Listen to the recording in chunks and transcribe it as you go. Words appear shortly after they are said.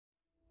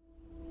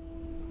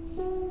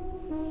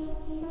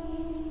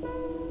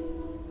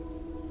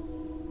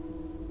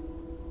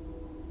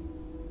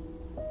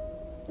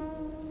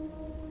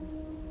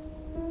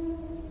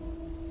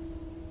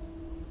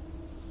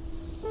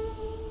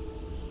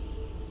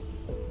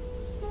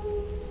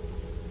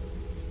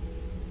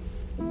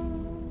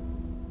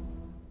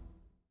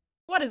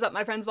What is up,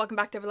 my friends? Welcome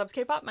back to Everyone Loves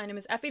K-Pop. My name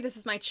is Effy, this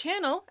is my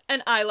channel,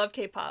 and I love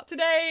K-Pop.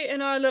 Today,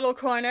 in our little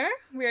corner,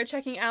 we are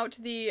checking out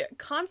the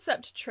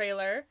concept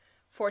trailer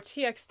for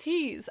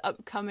TXT's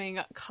upcoming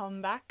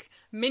comeback,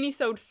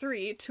 minisode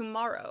 3,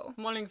 tomorrow.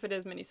 I'm wondering if it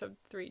is minisode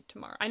 3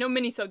 tomorrow. I know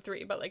minisode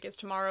 3, but like, is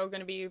tomorrow going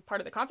to be part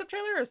of the concept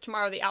trailer, or is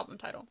tomorrow the album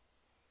title?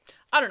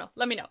 I don't know,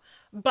 let me know.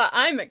 But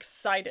I'm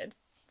excited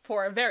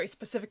for a very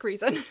specific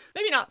reason.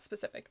 Maybe not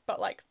specific, but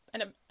like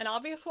an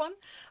obvious one.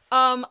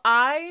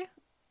 I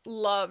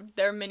loved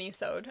their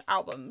minisode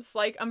albums.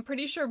 Like, I'm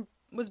pretty sure,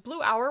 was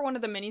Blue Hour one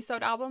of the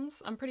minisode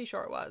albums? I'm pretty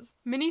sure it was.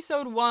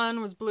 Minisode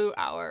 1 was Blue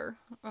Hour.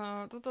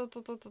 I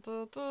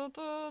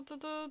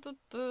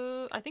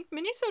think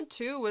minisode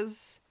 2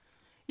 was...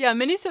 Yeah,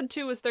 minisode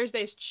 2 was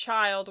Thursday's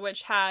Child,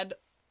 which had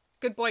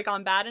Good Boy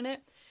Gone Bad in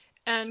it.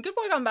 And Good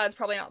Boy Gone Bad is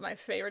probably not my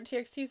favorite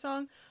TXT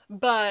song,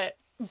 but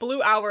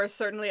Blue Hour is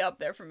certainly up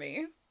there for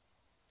me.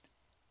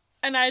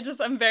 And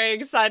I'm very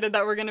excited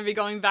that we're going to be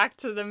going back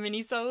to the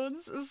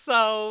minisodes.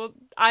 So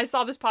I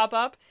saw this pop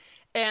up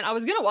and I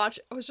was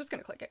just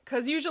going to click it.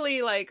 Because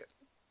usually like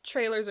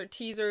trailers or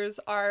teasers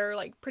are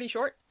like pretty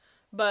short.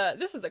 But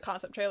this is a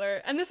concept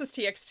trailer and this is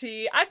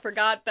TXT. I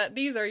forgot that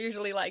these are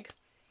usually like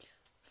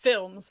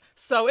films.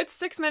 So it's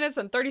 6 minutes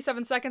and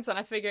 37 seconds and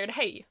I figured,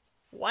 hey,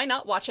 why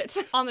not watch it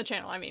on the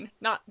channel? I mean,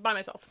 not by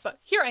myself, but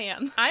here I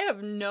am. I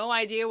have no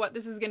idea what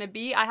this is going to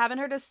be. I haven't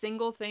heard a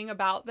single thing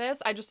about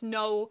this. I just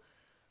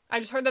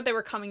heard that they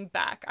were coming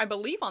back. I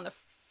believe on the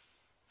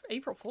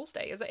April Fool's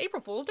Day. Is it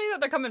April Fool's Day that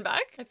they're coming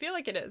back? I feel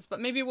like it is, but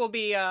maybe we'll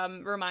be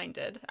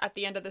reminded at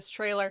the end of this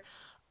trailer.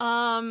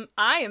 I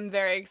am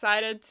very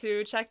excited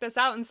to check this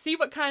out and see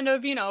what kind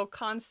of,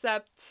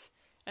 concept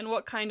and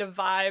what kind of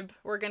vibe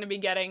we're going to be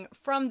getting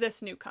from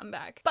this new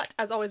comeback. But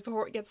as always,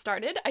 before we get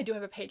started, I do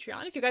have a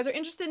Patreon. If you guys are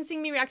interested in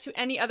seeing me react to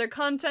any other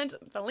content,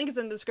 the link is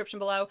in the description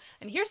below.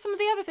 And here's some of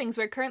the other things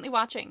we're currently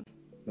watching.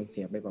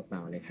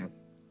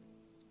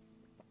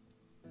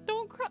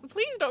 Don't cry.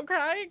 Please don't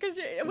cry, because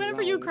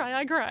whenever you cry,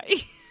 I cry.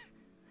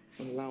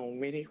 Stop!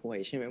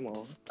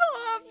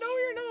 No,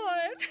 you're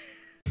not.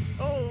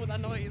 Oh,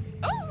 that noise.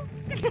 Oh!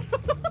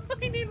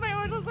 I need my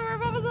Ojosaur,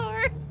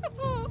 Bulbasaur.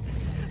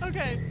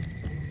 Okay.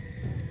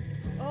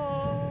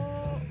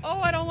 Oh,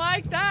 I don't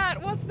like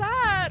that. What's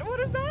that?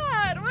 What is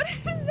that? What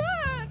is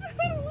that?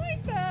 I don't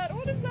like that.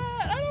 What is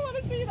that? I don't want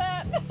to see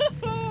that.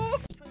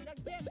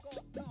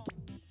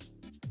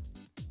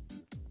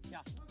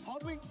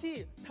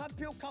 버블티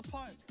타피오카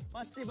펄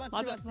맞지.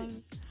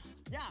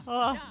 야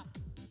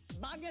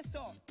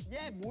망했어.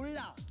 얘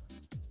몰라.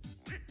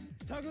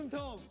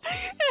 저금통.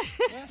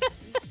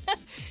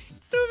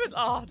 Stupid.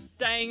 Oh,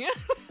 dang.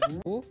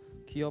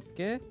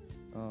 귀엽게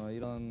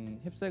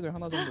이런 힙색을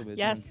하나 정도 매주면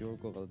Yes. 귀여울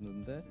것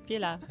같는데.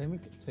 Pila.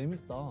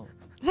 재밌다.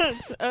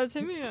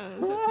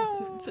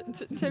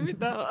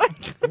 재밌다.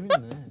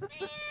 재밌네.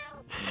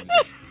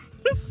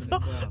 So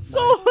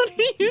what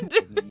do you do?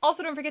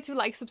 Also, don't forget to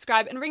like,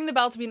 subscribe, and ring the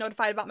bell to be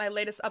notified about my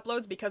latest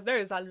uploads because there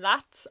is a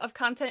lot of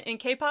content in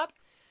K-pop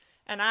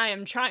and I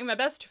am trying my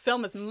best to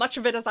film as much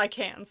of it as I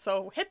can.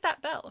 So hit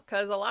that bell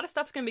because a lot of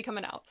stuff's going to be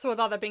coming out. So with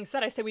all that being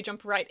said, I say we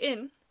jump right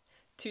in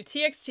to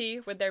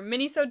TXT with their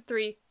minisode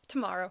 3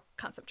 tomorrow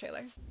concept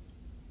trailer.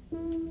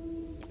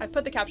 I've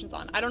put the captions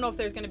on. I don't know if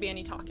there's going to be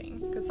any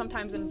talking because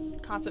sometimes in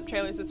concept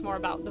trailers it's more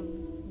about the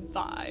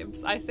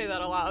vibes. I say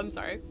that a lot. I'm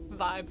sorry.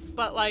 Vibe.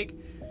 But like,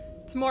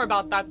 it's more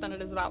about that than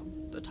it is about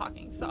the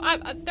talking. So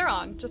they're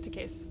on, just in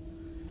case.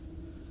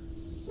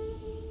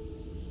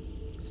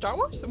 Star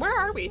Wars? Where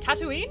are we?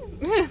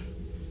 Tatooine?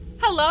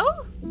 Hello?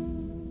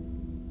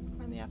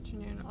 In the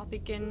afternoon, I'll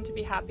begin to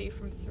be happy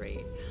from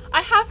 3.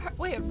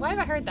 Wait, why have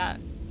I heard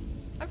that?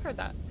 I've heard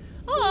that.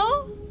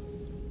 Oh!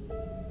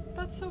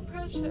 That's so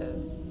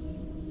precious.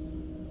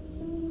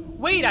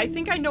 Wait, I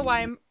think I know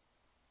why I'm...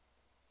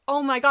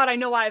 Oh my god, I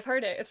know why I've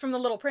heard it. It's from The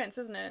Little Prince,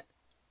 isn't it?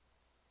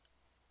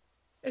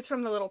 It's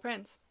from The Little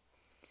Prince.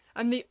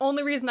 And the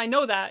only reason I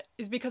know that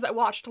is because I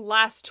watched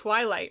Last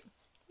Twilight.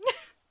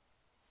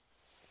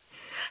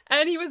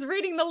 And he was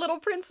reading The Little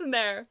Prince in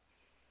there.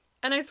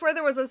 And I swear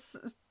there was a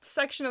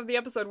section of the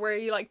episode where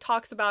he like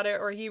talks about it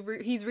or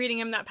he's reading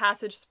him that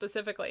passage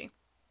specifically.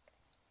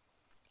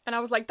 And I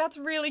was like, that's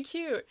really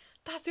cute.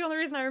 That's the only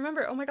reason I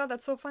remember. Oh my god,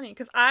 that's so funny.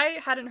 Because I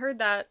hadn't heard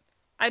that.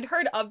 I'd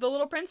heard of The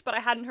Little Prince, but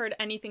I hadn't heard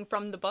anything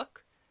from the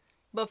book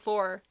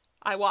before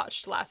I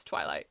watched Last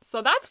Twilight.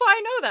 So that's why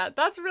I know that.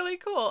 That's really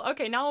cool.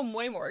 Okay, now I'm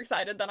way more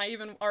excited than I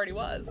even already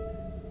was.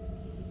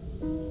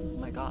 Oh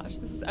my gosh,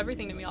 this is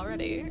everything to me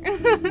already.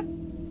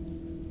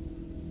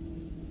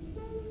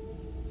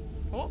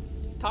 Oh,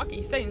 he's talking.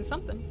 He's saying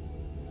something.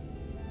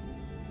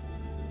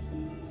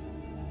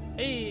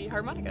 Hey,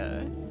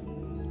 harmonica.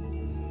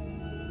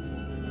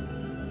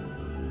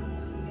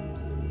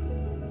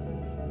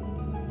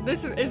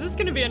 Is this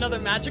gonna be another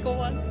magical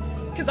one?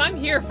 Because I'm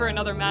here for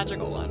another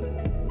magical one.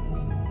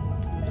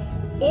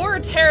 Or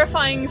a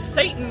terrifying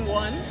Satan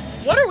one.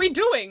 What are we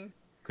doing?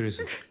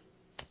 그래서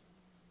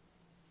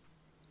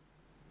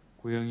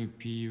고양이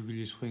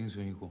B612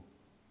 소행성이고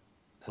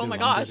Oh my 다들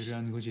gosh. 왕자들을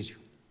한 거지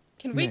지금.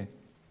 Can we? 네.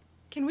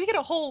 Can we get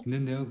a whole? 근데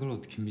내가 그걸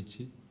어떻게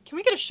믿지? Can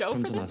we get a show 그럼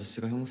for 전 this?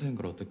 아저씨가 형사인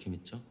걸 어떻게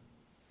믿죠?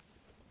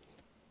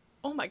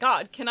 Oh my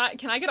god, can I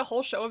get a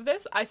whole show of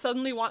this? I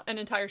suddenly want an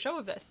entire show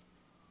of this.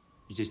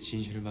 이제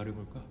진실을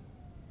말해볼까?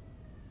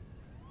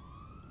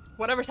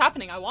 Whatever's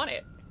happening, I want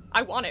it.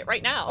 I want it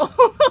right now.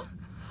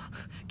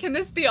 Can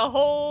this be a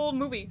whole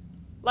movie?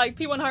 Like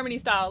P1 Harmony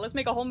style. Let's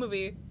make a whole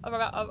movie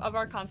of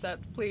our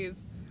concept,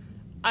 please.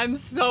 I'm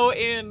so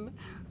in.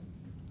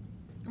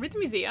 Are we at the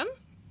museum?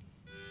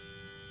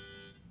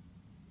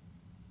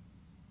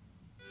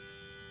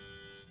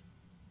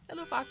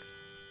 Hello, Fox.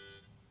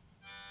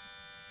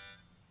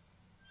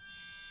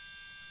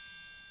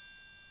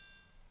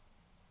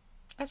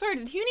 I swear,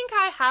 did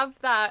Huninkai have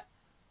that?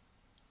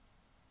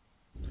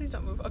 Please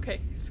don't move.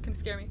 Okay, this is gonna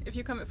scare me. If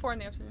you come at 4 in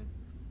the afternoon.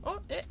 Oh,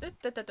 did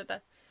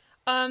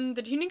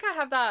Huninkai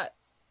have that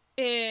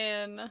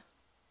in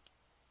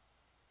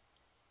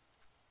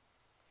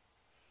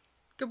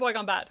Good Boy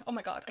Gone Bad? Oh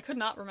my god, I could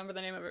not remember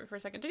the name of it for a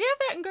second. Did he have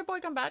that in Good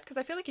Boy Gone Bad? Because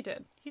I feel like he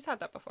did. He's had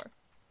that before.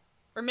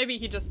 Or maybe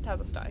he just has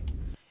a sty.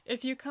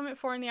 If you come at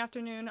 4 in the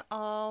afternoon,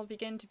 I'll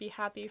begin to be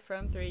happy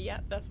from 3.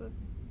 Yeah, that's a...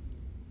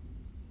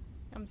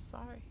 I'm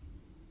sorry.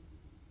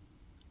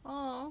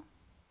 Oh.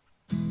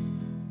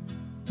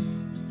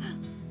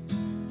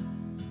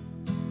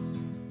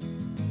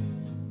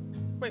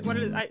 Wait, what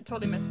did I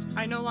totally missed?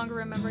 I no longer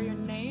remember your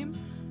name?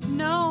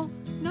 No.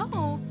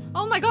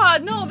 Oh my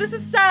god, no, this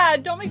is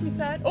sad. Don't make me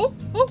sad. Oh.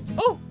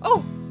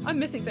 I'm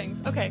missing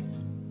things. Okay.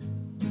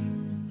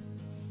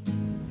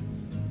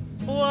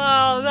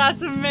 Wow,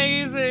 that's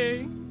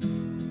amazing.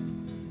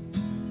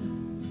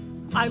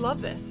 I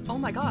love this. Oh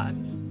my god.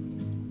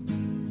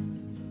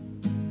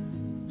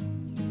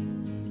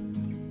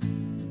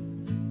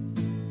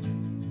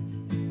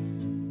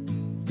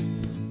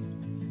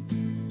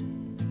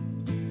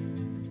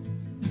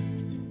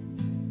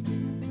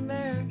 Nothing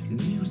there.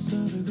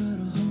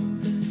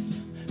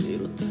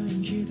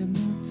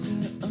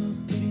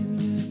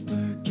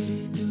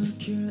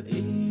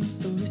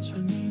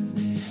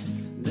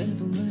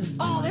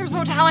 Oh, they're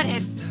so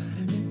talented.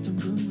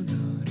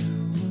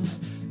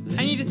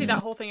 I need to see that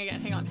whole thing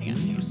again. Hang on.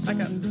 Back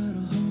up.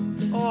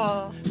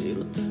 Oh.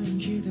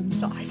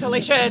 The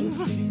isolations.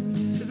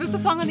 Is this a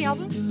song on the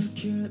album?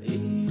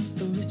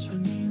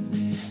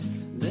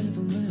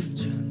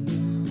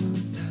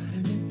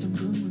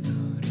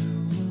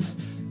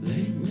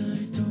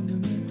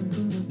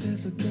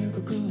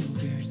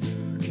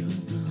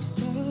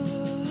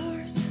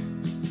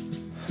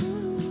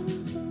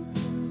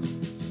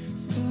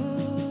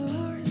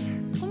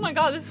 Oh my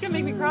god, this is gonna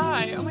make me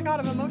cry. Oh my god,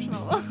 I'm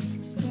emotional.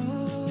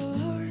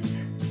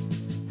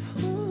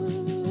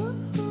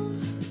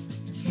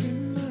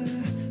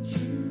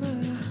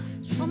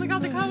 Oh my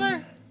god, the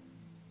color!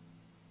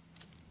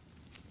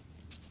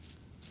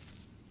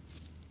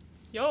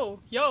 Yo.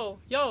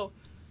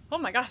 Oh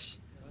my gosh.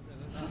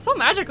 This is so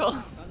magical.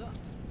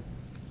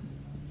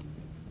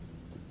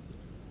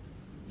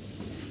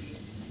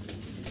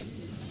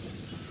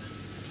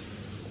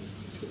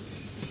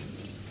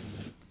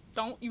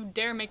 Don't you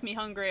dare make me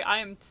hungry. I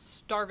am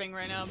starving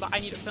right now, but I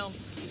need to film.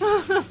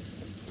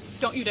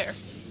 Don't you dare.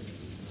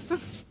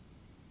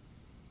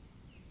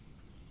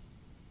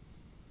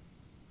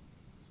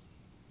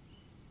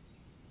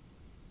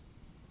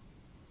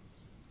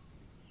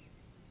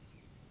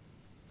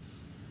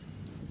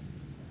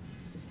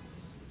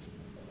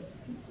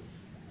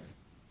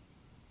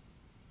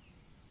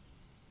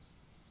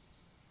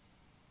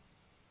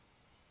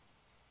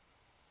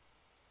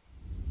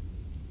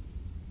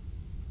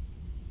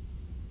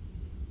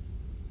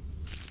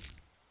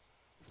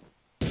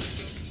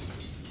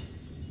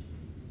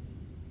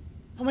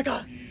 Oh my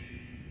god.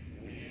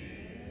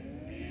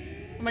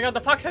 Oh my god, the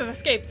fox has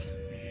escaped.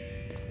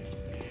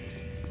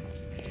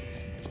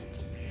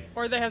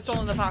 Or they have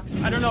stolen the fox.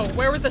 I don't know.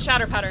 Where was the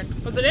shatter pattern?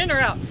 Was it in or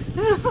out?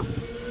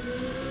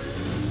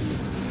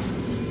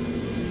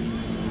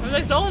 Have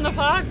they stolen the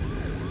fox?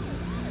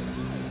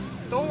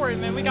 Don't worry,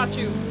 man. We got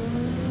you.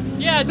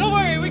 Yeah, don't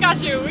worry. We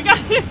got you. We got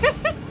you.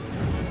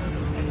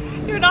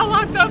 You're not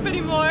locked up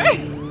anymore.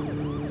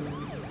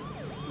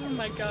 Oh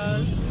my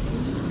gosh.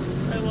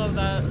 I love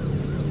that.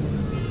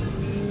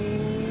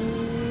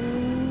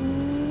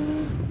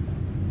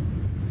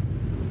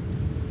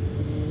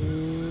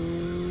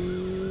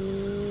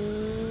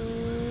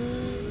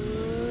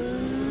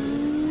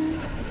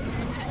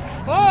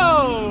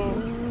 Whoa!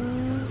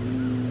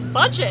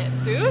 Budget,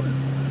 dude.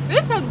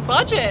 This has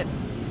budget.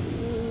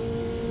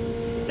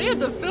 They had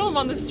to film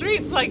on the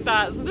streets like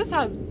that, so this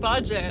has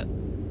budget.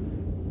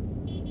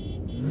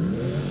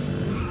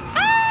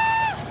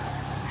 Ah!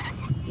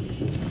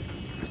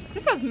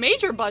 This has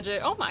major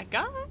budget. Oh my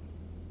god.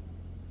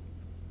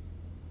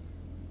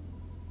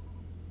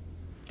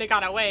 They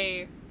got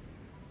away.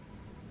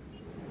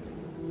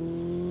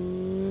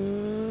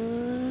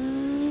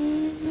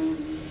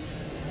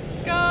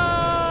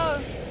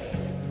 Go!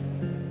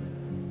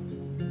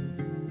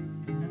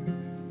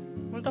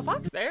 Was the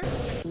fox there?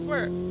 I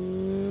swear.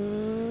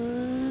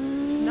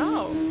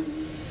 No.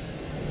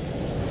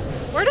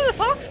 Where did the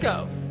fox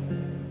go?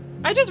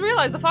 I just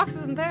realized the fox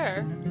isn't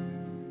there.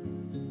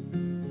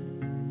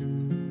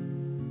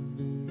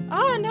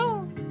 Ah,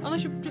 no.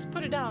 Unless you just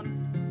put it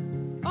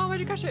down. Oh, why'd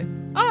you crush it?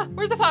 Ah,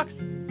 where's the fox?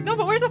 No,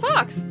 but where's the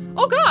fox?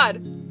 Oh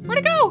God, where'd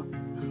it go?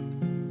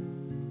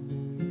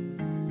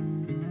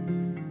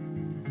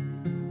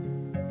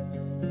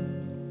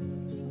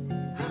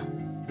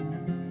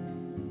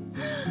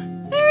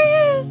 There he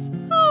is.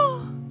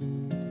 Oh.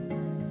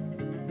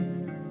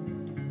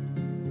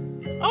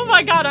 Oh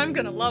my God, I'm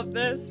gonna love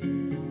this.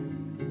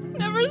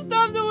 Never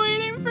stopped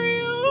waiting for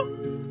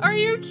you. Are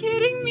you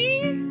kidding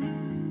me?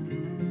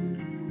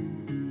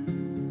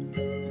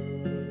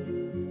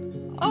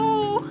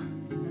 Oh.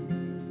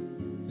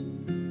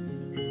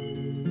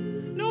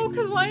 No,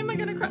 because why am I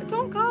gonna cry?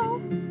 Don't go.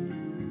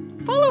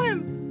 Follow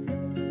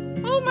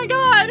him. Oh my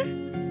God.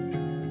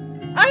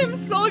 I am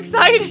so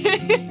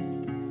excited.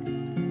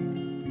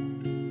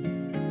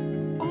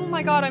 Oh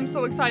my God, I'm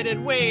so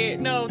excited. Wait,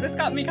 no, this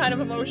got me kind of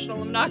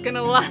emotional. I'm not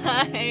gonna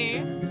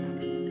lie.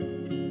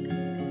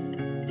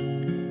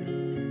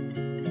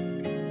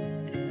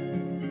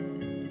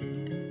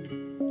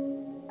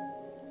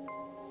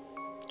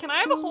 Can I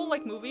have a whole,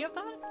 like, movie of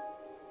that?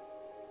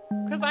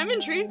 Because I'm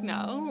intrigued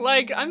now.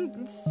 Like,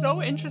 I'm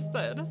so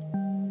interested.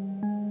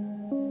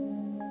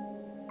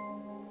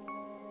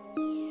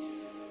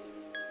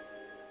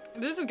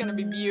 This is gonna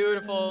be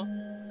beautiful.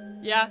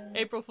 Yeah,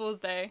 April Fool's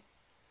Day.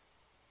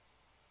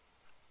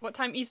 What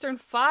time Eastern?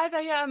 5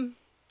 a.m.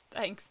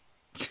 Thanks.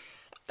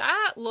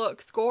 That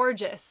looks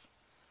gorgeous.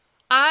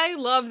 I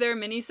love their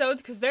minisodes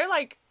because they're,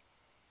 like,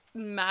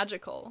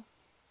 magical.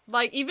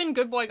 Like, even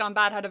Good Boy Gone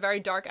Bad had a very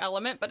dark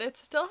element, but it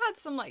still had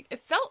some, like,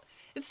 it still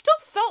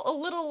felt a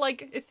little,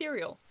 like,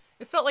 ethereal.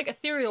 It felt like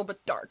ethereal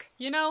but dark,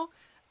 you know?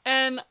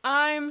 And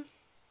I'm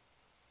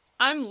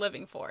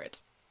living for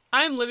it.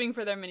 I'm living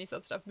for their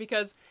minisode stuff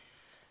because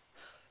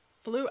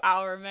Blue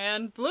Hour,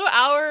 man. Blue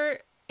Hour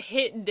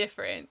hit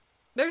different.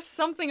 There's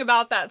something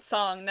about that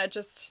song that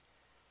just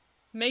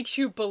makes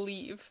you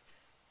believe.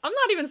 I'm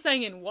not even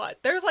saying in what.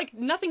 There's, like,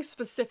 nothing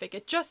specific.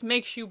 It just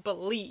makes you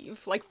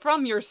believe, like,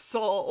 from your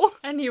soul.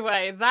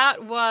 Anyway,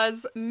 that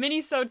was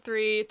Minisode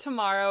 3,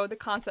 Tomorrow, the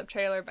concept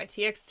trailer by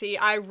TXT.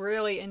 I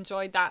really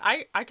enjoyed that.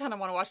 I kind of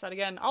want to watch that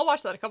again. I'll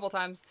watch that a couple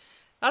times.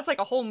 That's, like,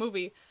 a whole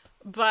movie.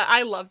 But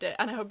I loved it,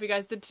 and I hope you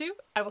guys did too.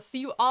 I will see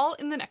you all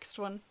in the next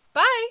one.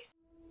 Bye!